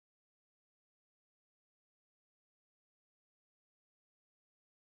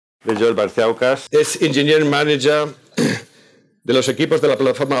de Barciauskas. Es Engineering Manager de los equipos de la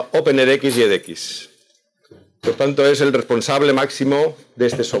plataforma OpenEdX y edX. Por tanto, es el responsable máximo de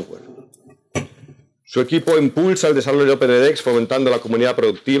este software. Su equipo impulsa el desarrollo de OpenEdX fomentando la comunidad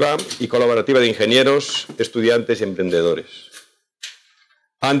productiva y colaborativa de ingenieros, estudiantes y emprendedores.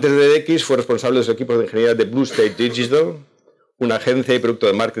 Antes de edX fue responsable de los equipos de ingeniería de Blue State Digital, una agencia y producto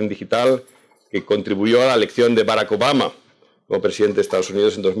de marketing digital que contribuyó a la elección de Barack Obama como presidente de Estados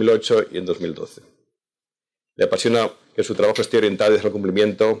Unidos en 2008 y en 2012. Le apasiona que su trabajo esté orientado hacia el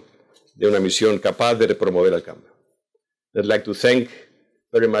cumplimiento de una misión capaz de promover el cambio. I'd like to thank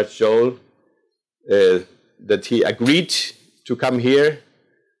very much Joel that he agreed to come here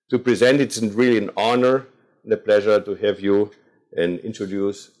to present. It's really an honor and a pleasure to have you and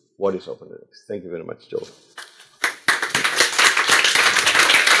introduce what is OpenEdX. Thank you very much, Joel.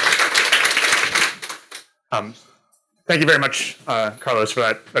 Thank you very much, Carlos, for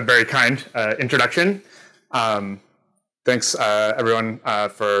that very kind introduction. Thanks, everyone,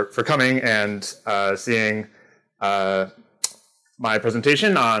 for coming and seeing my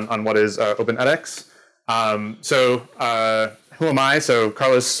presentation on what is OpenEdX. Who am I? So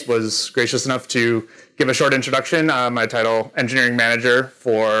Carlos was gracious enough to give a short introduction. My title, Engineering Manager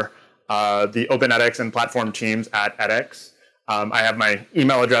for the OpenEdX and platform teams at edX. I have my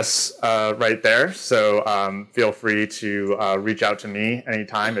email address right there, so feel free to reach out to me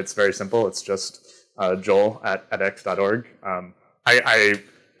anytime. It's very simple. It's just joel@edx.org. I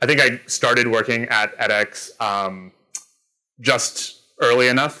think I started working at edX just early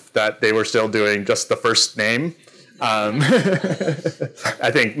enough that they were still doing just the first name. I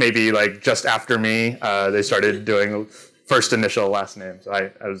think maybe like just after me, they started doing first initial, last name. So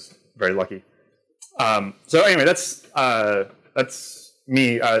I was very lucky. So anyway, that's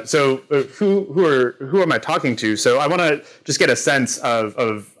me. Who am I talking to? So I want to just get a sense of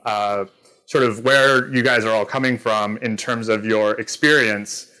sort of where you guys are all coming from in terms of your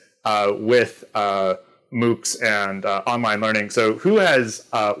experience with MOOCs and online learning. So who has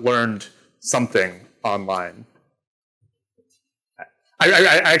learned something online?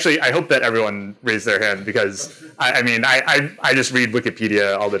 I hope that everyone raised their hand, because I just read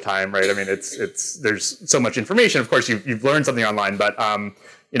Wikipedia all the time, right? I mean, there's so much information. Of course, you've learned something online, but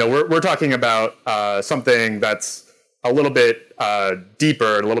we're talking about something that's a little bit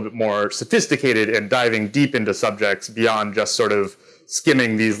deeper, a little bit more sophisticated, and diving deep into subjects beyond just sort of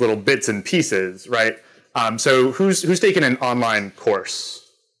skimming these little bits and pieces, right? So who's taken an online course?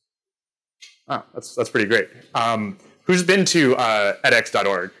 Oh, that's pretty great. Who's been to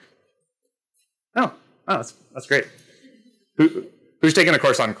edx.org? Oh, that's great. Who's taken a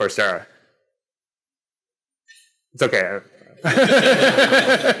course on Coursera? It's okay.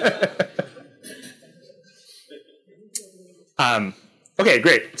 Okay,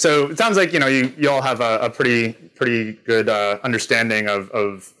 great. So it sounds like you all have a pretty good understanding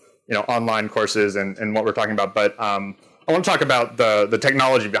of online courses and what we're talking about. But I want to talk about the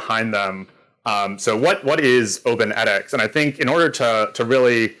technology behind them. So what is OpenEdX? And I think in order to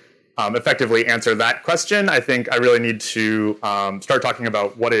really effectively answer that question, I think I really need to start talking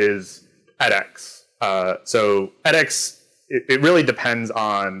about what is edX. So edX, it really depends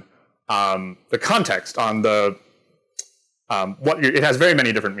on the context, on the it has very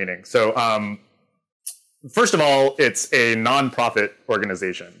many different meanings. So first of all, it's a nonprofit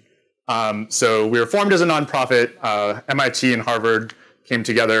organization. So we were formed as a nonprofit. MIT and Harvard came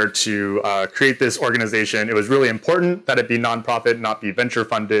together to create this organization. It was really important that it be nonprofit, not be venture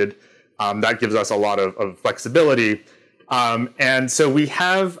funded. That gives us a lot of flexibility. And so we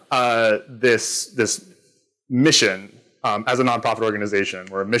have this mission as a nonprofit organization.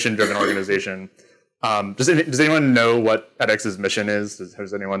 We're a mission-driven organization. Does anyone know what edX's mission is?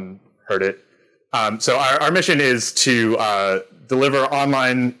 Has anyone heard it? So our mission is to deliver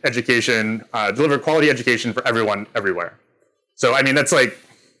online education, deliver quality education for everyone, everywhere. So I mean, that's like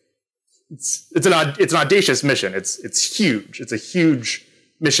it's an audacious mission. It's huge. It's a huge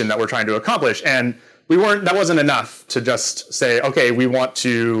mission that we're trying to accomplish, and that wasn't enough to just say, okay, we want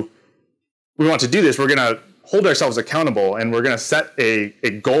to do this. We're going to hold ourselves accountable, and we're going to set a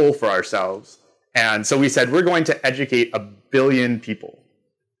goal for ourselves. And so we said, we're going to educate 1 billion people.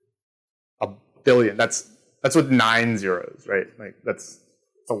 1 billion. That's with 9 zeros, right? Like that's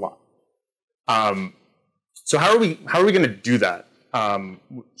a lot. So how are we going to do that?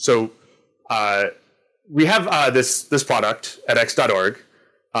 We have this product at edx.org.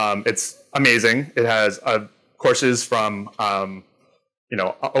 It's amazing. It has courses from over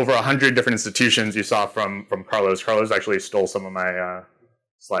 100 different institutions. You saw from Carlos. Carlos actually stole some of my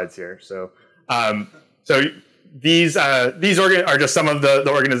slides here. So these are just some of the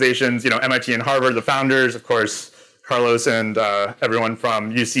organizations, MIT and Harvard, the founders, of course, Carlos and everyone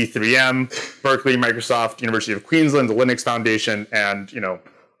from UC3M, Berkeley, Microsoft, University of Queensland, the Linux Foundation, and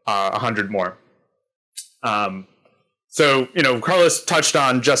 100 more. So Carlos touched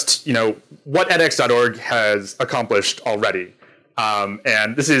on just what edX.org has accomplished already,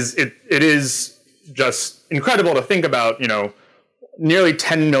 and this is it is just incredible to think about. Nearly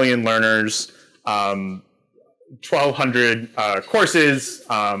 10 million learners, 1,200 courses,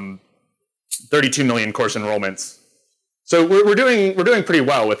 32 million course enrollments. So we're doing pretty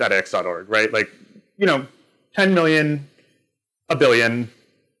well with edX.org, right? 10 million, a billion.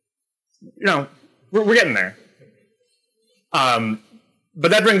 We're getting there. But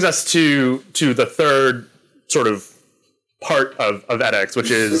that brings us to the third sort of part of edX,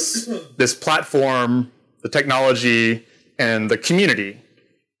 which is this platform, the technology, and the community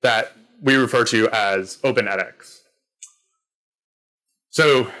that we refer to as Open edX.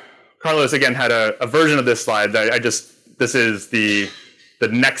 So Carlos again had a version of this slide that this is the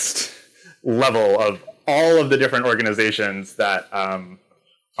next level of all of the different organizations that are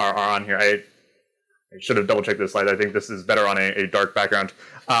on here. I should have double checked this slide. I think this is better on a dark background.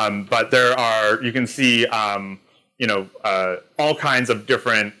 But there are, you can see, all kinds of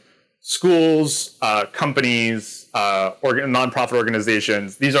different schools, companies, nonprofit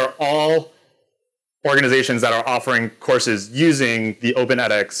organizations. These are all organizations that are offering courses using the Open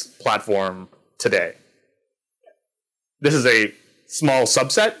edX platform today. This is a small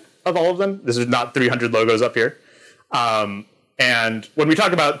subset of all of them. This is not 300 logos up here. And when we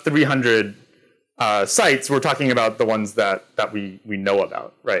talk about 300 sites, we're talking about the ones that we know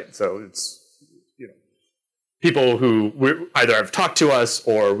about, right? So it's people who either have talked to us,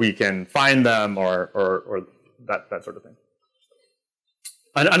 or we can find them, or that sort of thing.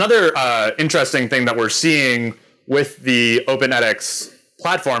 Another interesting thing that we're seeing with the Open edX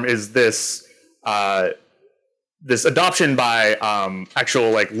platform is this adoption by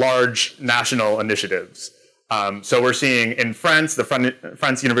actual large national initiatives. So we're seeing in France, the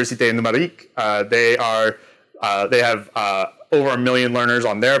France Université Numérique, they have over 1 million learners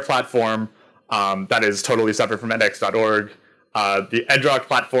on their platform. That is totally separate from edX.org. The EDROC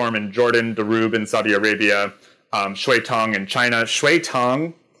platform in Jordan, Darub in Saudi Arabia, Shuitong in China.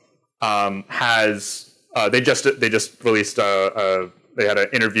 Shuitong has they just released they had an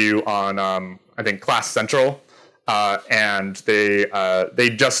interview on I think Class Central, and they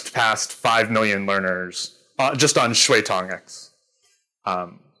just passed 5 million learners just on Shuitong X.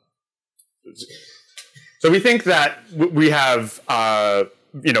 So we think that we have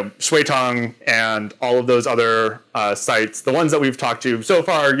Shuitong and all of those other sites, the ones that we've talked to so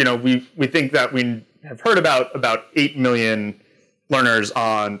far, we think that we have heard about 8 million learners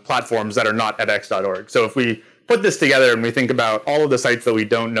on platforms that are not edX.org. So if we put this together and we think about all of the sites that we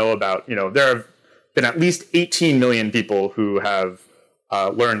don't know about, there have been at least 18 million people who have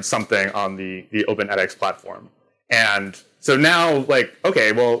learned something on the Open edX platform. And so now,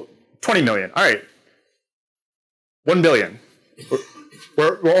 okay, well, 20 million. All right, 1 billion.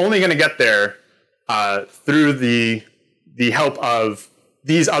 We're only going to get there through the help of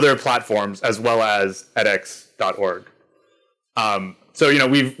these other platforms as well as edX.org. So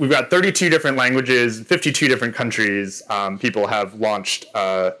we've got 32 different languages, 52 different countries. People have launched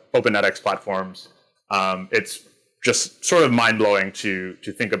Open edX platforms. It's just sort of mind blowing to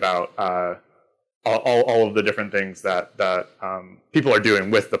think about all of the different things that people are doing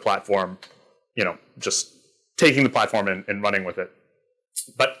with the platform. Just taking the platform and running with it.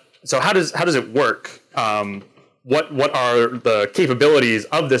 But so how does it work? What are the capabilities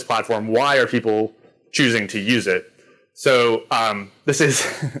of this platform? Why are people choosing to use it? So this is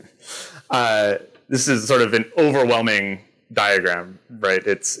sort of an overwhelming diagram, right?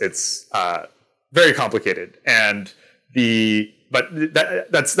 It's very complicated, but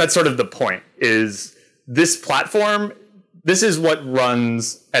that's sort of the point. Is this platform? This is what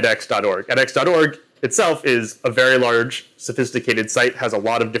runs edX.org. edX.org itself is a very large, sophisticated site, has a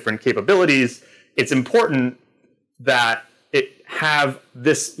lot of different capabilities. It's important that it have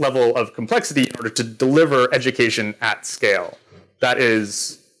this level of complexity in order to deliver education at scale. That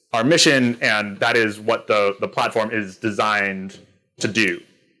is our mission, and that is what the platform is designed to do.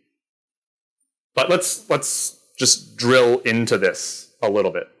 But let's just drill into this a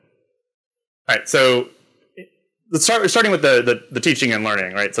little bit. All right, so starting with the teaching and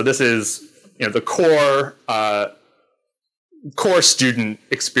learning, right? So this is the core student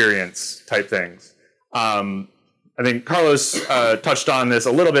experience type things. I think Carlos touched on this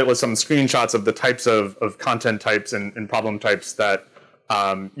a little bit with some screenshots of the types of content types and problem types that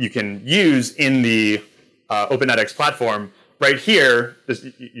you can use in the Open edX platform. Right here,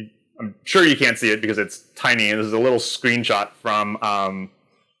 I'm sure you can't see it because it's tiny. This is a little screenshot from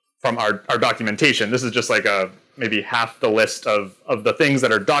our documentation. This is just like maybe half the list of the things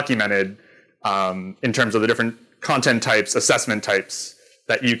that are documented in terms of the different content types, assessment types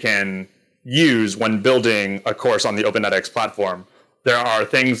that you can use when building a course on the Open edX platform. There are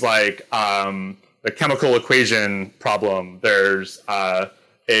things like the chemical equation problem. There's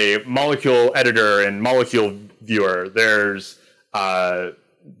a molecule editor and molecule viewer. There's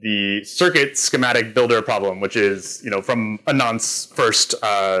the circuit schematic builder problem, which is from Anant's first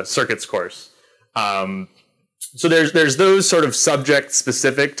circuits course. So there's those sort of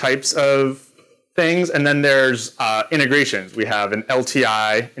subject-specific types of things, and then there's integrations. We have an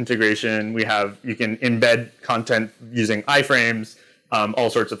LTI integration. You can embed content using iframes, all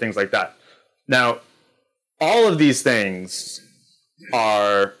sorts of things like that. Now, all of these things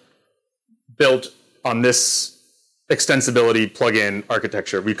are built on this extensibility plugin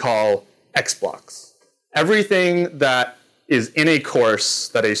architecture we call X-blocks. Everything that is in a course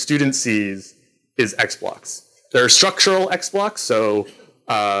that a student sees is X-blocks. There are structural X-blocks, so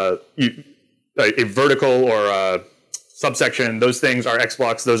a vertical or a subsection, those things are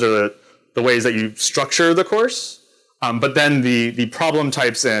X-blocks. Those are the ways that you structure the course. But then the problem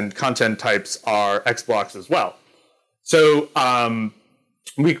types and content types are X-blocks as well. So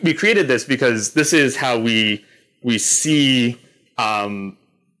we created this because this is how we see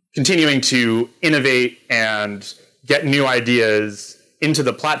continuing to innovate and get new ideas into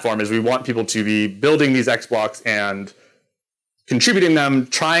the platform, as we want people to be building these X-blocks and contributing them,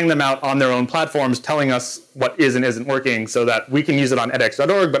 trying them out on their own platforms, telling us what is and isn't working so that we can use it on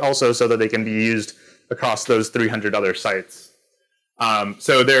edX.org, but also so that they can be used across those 300 other sites.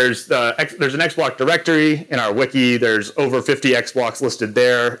 So there's an X-block directory in our wiki. There's over 50 X-blocks listed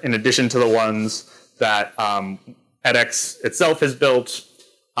there, in addition to the ones that edX itself has built.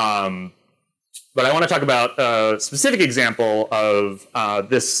 But I want to talk about a specific example of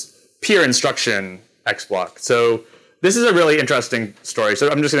this peer instruction X-block. So this is a really interesting story. So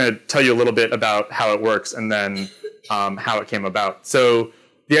I'm just going to tell you a little bit about how it works and then how it came about. So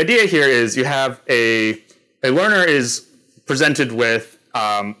the idea here is you have a learner is presented with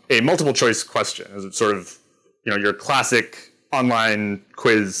a multiple choice question, as sort of your classic online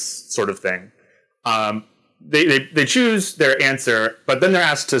quiz sort of thing. They choose their answer, but then they're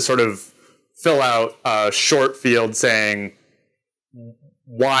asked to sort of fill out a short field saying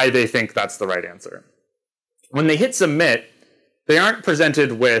why they think that's the right answer. When they hit submit, they aren't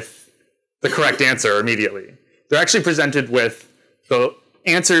presented with the correct answer immediately. They're actually presented with the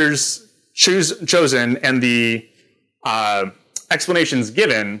answers chosen and the explanations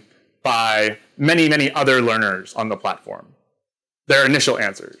given by many, many other learners on the platform, their initial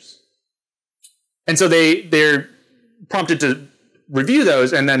answers. And so they're prompted to review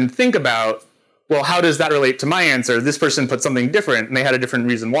those and then think about, well, how does that relate to my answer? This person put something different, and they had a different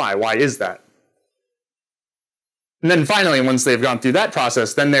reason why. Why is that? And then finally, once they've gone through that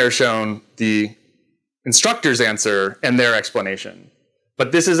process, then they're shown the instructor's answer and their explanation.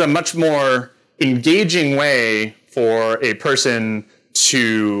 But this is a much more engaging way for a person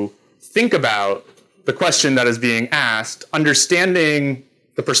to think about the question that is being asked, understanding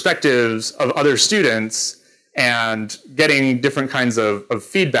the perspectives of other students, and getting different kinds of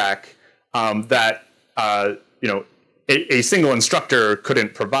feedback that a single instructor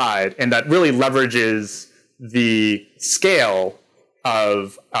couldn't provide, and that really leverages the scale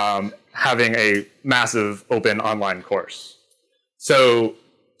of having a massive open online course. So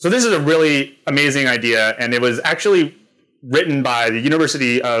this is a really amazing idea, and it was actually written by the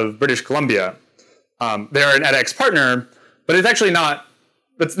University of British Columbia. They're an edX partner, but it's actually not.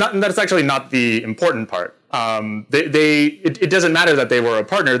 That's actually not the important part. It doesn't matter that they were a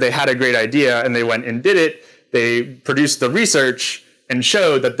partner. They had a great idea, and they went and did it. They produced the research and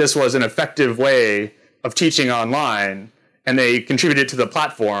showed that this was an effective way of teaching online, and they contributed to the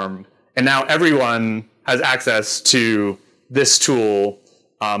platform. And now everyone has access to this tool,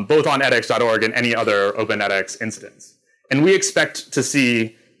 both on edX.org and any other Open edX instance. And we expect to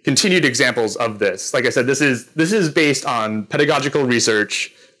see continued examples of this. Like I said, this is based on pedagogical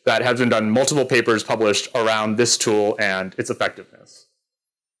research that has been done, multiple papers published around this tool and its effectiveness.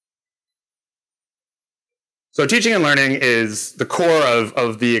 So teaching and learning is the core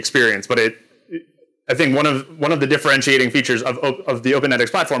of the experience, but I think one of the differentiating features of the Open edX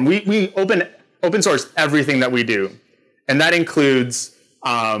platform, we open source everything that we do, and that includes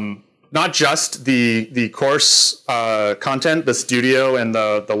not just the course content, the studio, and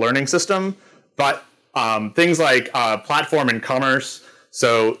the learning system, but things like platform and commerce.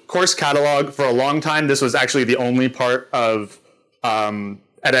 So course catalog, for a long time, this was actually the only part of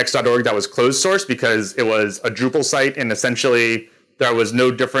edX.org that was closed source because it was a Drupal site, and essentially there was no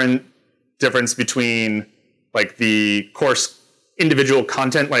difference between like the course individual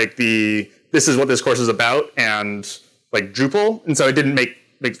content, like this is what this course is about, and like Drupal. And so it didn't make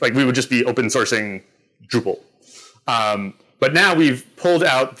like we would just be open sourcing Drupal. But now we've pulled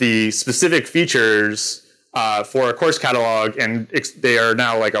out the specific features for a course catalog, and they are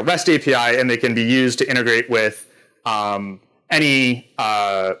now like a REST API, and they can be used to integrate with any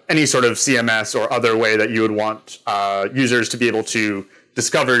sort of CMS or other way that you would want users to be able to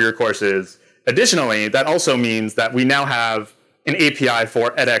discover your courses. Additionally, that also means that we now have an API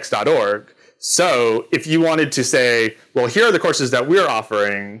for edX.org. So if you wanted to say, well, here are the courses that we're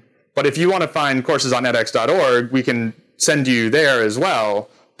offering, but if you want to find courses on edX.org, we can send you there as well.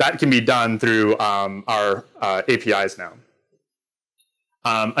 That can be done through our APIs now.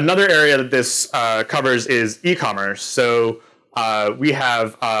 Another area that this covers is e-commerce. So we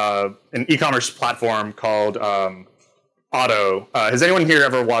have an e-commerce platform called Otto. Has anyone here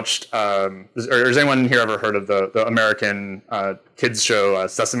ever watched, or has anyone here ever heard of the American kids show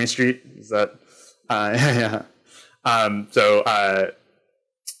Sesame Street? Is that, yeah.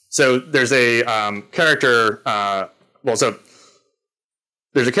 So there's a character,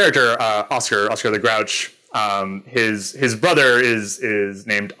 there's a character, Oscar the Grouch. His brother is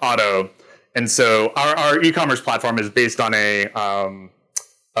named Otto. And so our e-commerce platform is based on a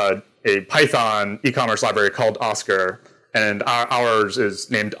Python e-commerce library called Oscar, and ours is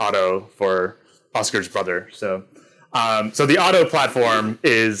named Otto for Oscar's brother. So the Otto platform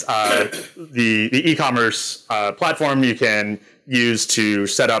is the e-commerce platform you can use to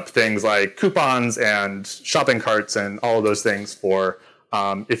set up things like coupons and shopping carts and all of those things for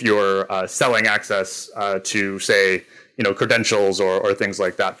if you're selling access to, say, credentials or things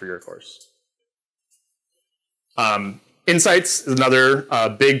like that for your course. Insights is another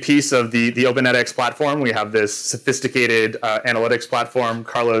big piece of the OpenEdX platform. We have this sophisticated analytics platform.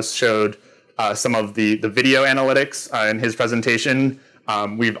 Carlos showed some of the video analytics in his presentation.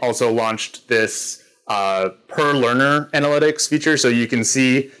 We've also launched this per learner analytics feature, so you can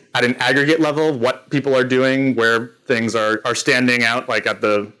see at an aggregate level what people are doing, where things are standing out, like at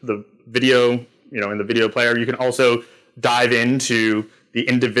the video, in the video player. You can also dive into the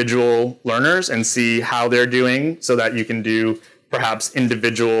individual learners and see how they're doing, so that you can do perhaps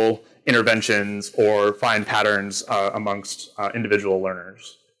individual interventions or find patterns amongst individual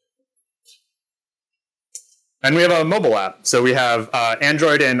learners. And we have a mobile app. So we have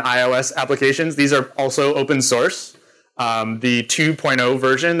Android and iOS applications. These are also open source. The 2.0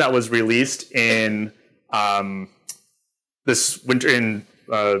 version that was released in this winter, in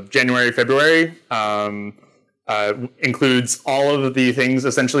January, February, includes all of the things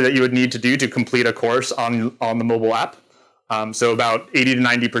essentially that you would need to do to complete a course on the mobile app. So about 80 to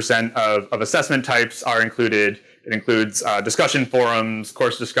 90% of assessment types are included. It includes discussion forums,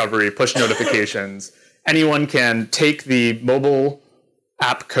 course discovery, push notifications. Anyone can take the mobile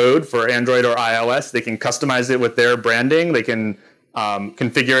app code for Android or iOS. They can customize it with their branding. They can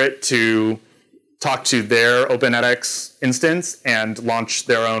configure it to talk to their OpenEdX instance and launch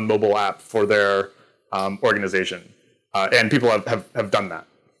their own mobile app for their organization. And people have done that.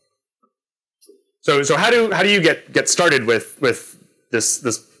 So how do you get started with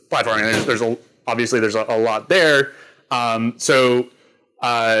this platform? And there's obviously a lot there.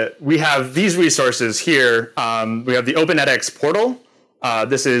 We have these resources here. We have the OpenEdX portal.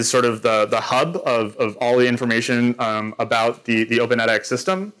 This is sort of the hub of all the information about the OpenEdX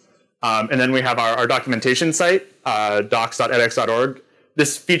system. And then we have our documentation site, docs.edx.org.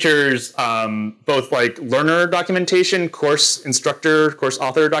 This features both like learner documentation, course instructor, course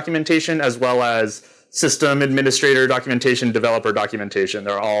author documentation, as well as system administrator documentation, developer documentation.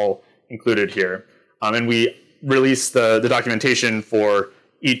 They're all included here. And we release the documentation for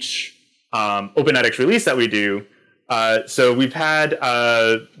each OpenEdX release that we do. So we've had,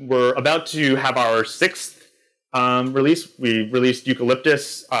 we're about to have our 6th release. We released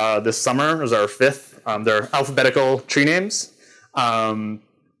Eucalyptus this summer. It was our 5th. They're alphabetical tree names.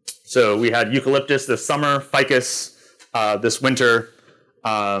 So we had Eucalyptus this summer, Ficus this winter.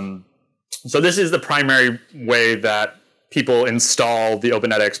 So this is the primary way that people install the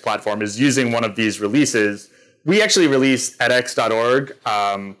OpenEdX platform, is using one of these releases. We actually release edX.org.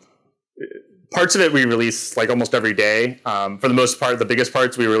 Parts of it we release like almost every day. For the most part, the biggest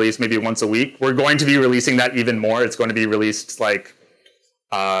parts we release maybe once a week. We're going to be releasing that even more. It's going to be released like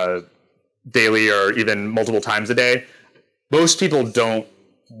daily or even multiple times a day. Most people don't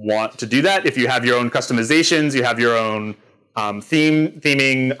want to do that. If you have your own customizations, you have your own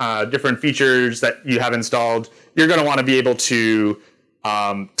theming different features that you have installed, you're going to want to be able to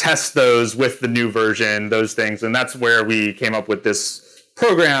test those with the new version, those things. And that's where we came up with this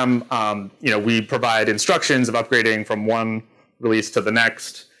program. We provide instructions of upgrading from one release to the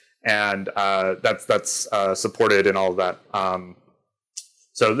next, and that's supported in all of that.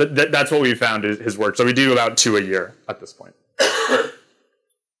 So that's what we found has worked. So we do about 2 a year at this point.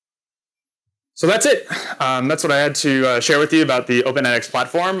 So that's it. That's what I had to share with you about the Open edX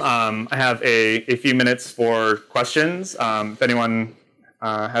platform. I have a few minutes for questions. If anyone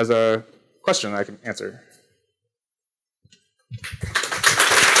has a question I can answer.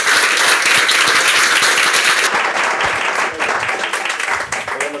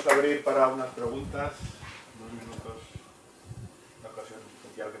 Podemos abrir para unas preguntas, 2 minutos, la ocasión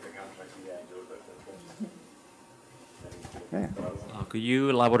especial que tengamos aquí de Could you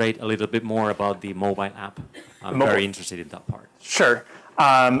elaborate a little bit more about the mobile app? I'm very interested in that part. Sure.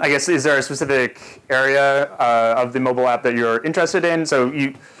 I guess, is there a specific area of the mobile app that you're interested in? So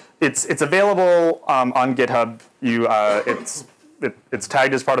it's available on GitHub. It's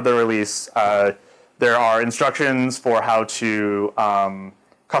tagged as part of the release. There are instructions for how to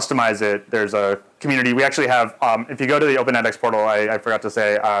customize it. There's a community. We actually have, if you go to the Open edX portal, I forgot to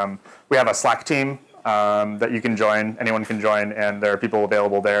say, we have a Slack team that you can join. Anyone can join, and there are people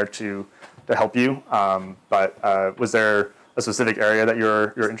available there to help you. But was there a specific area that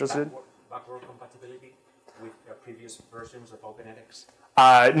you're interested in? Backward compatibility with previous versions of Open edX?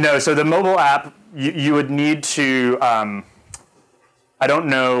 No. So the mobile app, you would need to. I don't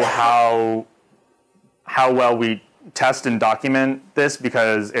know how well we test and document this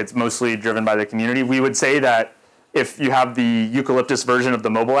because it's mostly driven by the community. We would say that if you have the Eucalyptus version of the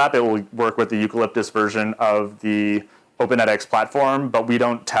mobile app, it will work with the Eucalyptus version of the Open edX platform, but we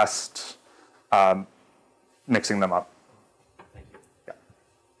don't test mixing them up. Thank you.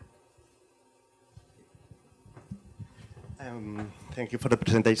 Yeah. Thank you for the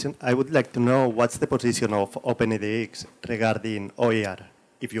presentation. I would like to know what's the position of Open edX regarding OER,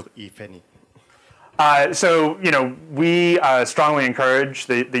 if any. So, we strongly encourage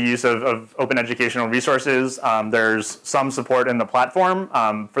the use of open educational resources. There's some support in the platform.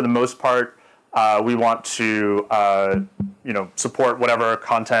 For the most part, we want to, support whatever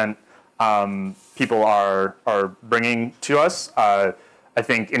content people are bringing to us. I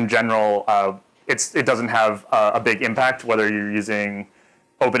think in general, it doesn't have a big impact whether you're using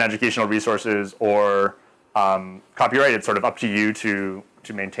open educational resources or copyright. It's sort of up to you to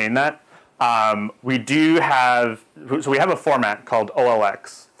maintain that. We have a format called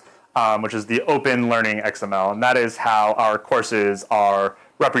OLX, which is the Open Learning XML, and that is how our courses are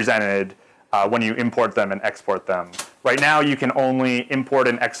represented when you import them and export them. Right now, you can only import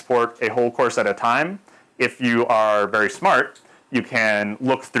and export a whole course at a time. If you are very smart, you can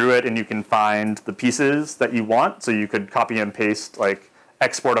look through it and you can find the pieces that you want. So you could copy and paste, like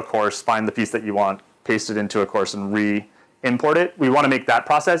export a course, find the piece that you want, paste it into a course, and import it. We want to make that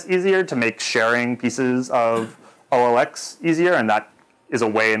process easier to make sharing pieces of OLX easier, and that is a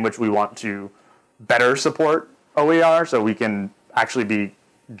way in which we want to better support OER, so we can actually be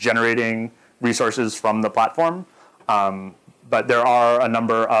generating resources from the platform. But there are a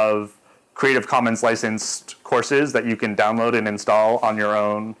number of Creative Commons licensed courses that you can download and install on your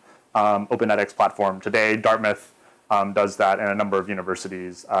own Open edX platform. Today, Dartmouth does that, and a number of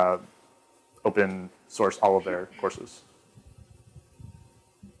universities open source all of their courses.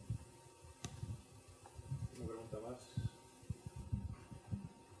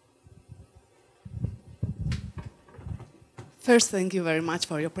 First, thank you very much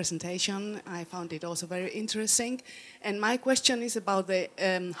for your presentation. I found it also very interesting. And my question is about the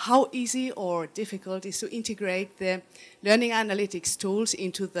how easy or difficult is to integrate the learning analytics tools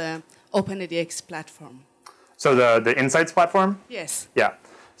into the Open edX platform. So the Insights platform? Yes. Yeah.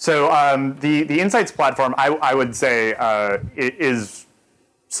 So the Insights platform, I would say, it is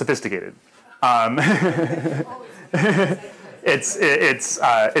sophisticated.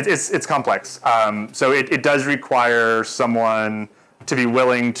 It's complex. So it does require someone to be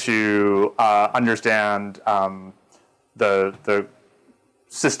willing to understand the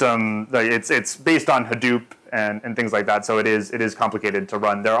system. It's based on Hadoop and things like that. So it is complicated to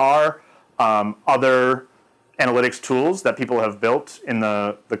run. There are other analytics tools that people have built in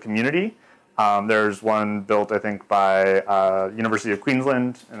the community. There's one built, I think, by University of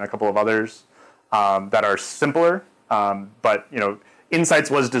Queensland and a couple of others that are simpler. But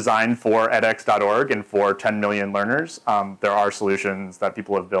Insights was designed for edX.org and for 10 million learners. There are solutions that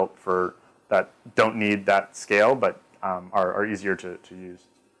people have built that don't need that scale, but are easier to use.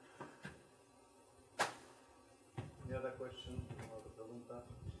 Any other questions?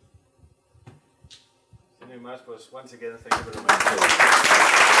 más, pues once again, thank you very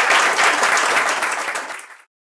much.